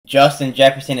Justin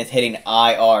Jefferson is hitting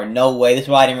IR. No way. This is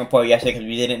why I didn't report yesterday, because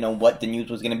we didn't know what the news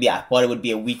was going to be. I thought it would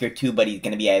be a week or two, but he's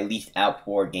going to be at least out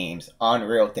 4 games.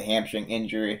 Unreal with the hamstring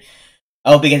injury.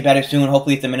 I hope he gets better soon.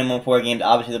 Hopefully it's a minimum 4 games.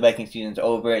 Obviously the Vikings season's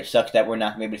over. It sucks that we're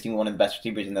not going to be able to see one of the best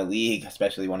receivers in the league,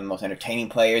 especially one of the most entertaining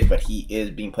players, but he is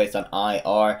being placed on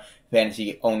IR.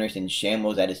 Fantasy owners in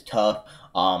shambles. That is tough.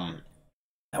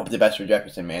 I hope the best for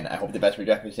Jefferson, man. I hope the best for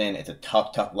Jefferson. It's a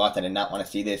tough loss. I did not want to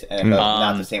see this, and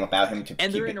not the same about him to keep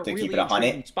it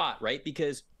 100 spot, right?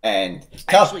 Because and it's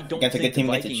tough against a good team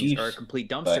against the Chiefs. Are a complete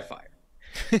dumpster fire.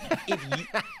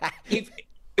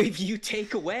 if you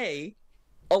take away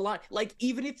a lot, like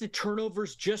even if the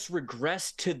turnovers just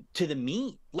regress to the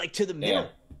mean, like to the middle.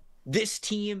 This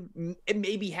team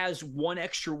maybe has 1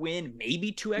 extra win,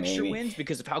 maybe 2 extra wins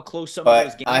because of how close some of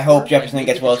those games I hope Jefferson like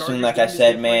gets well soon. Like I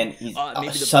said, man, he's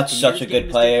such a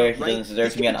good player. He doesn't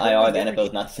deserve to be on IR. The NFL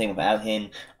is not the same without him.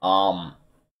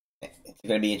 It's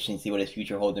going to be interesting to see what his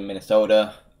future holds in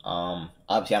Minnesota.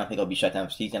 Obviously, I don't think he'll be shut down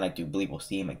for season. I do believe we'll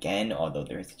see him again, although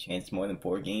there is a chance more than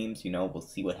 4 games. You know, we'll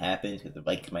see what happens because the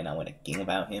Vikings might not win a game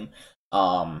without him.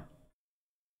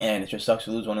 And it just sucks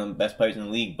to lose one of the best players in the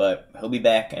league, but he'll be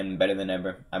back and better than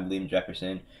ever. I believe in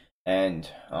Jefferson. And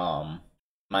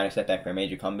minor setback for a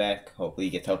major comeback. Hopefully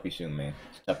he gets healthy soon, man.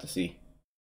 It's tough to see.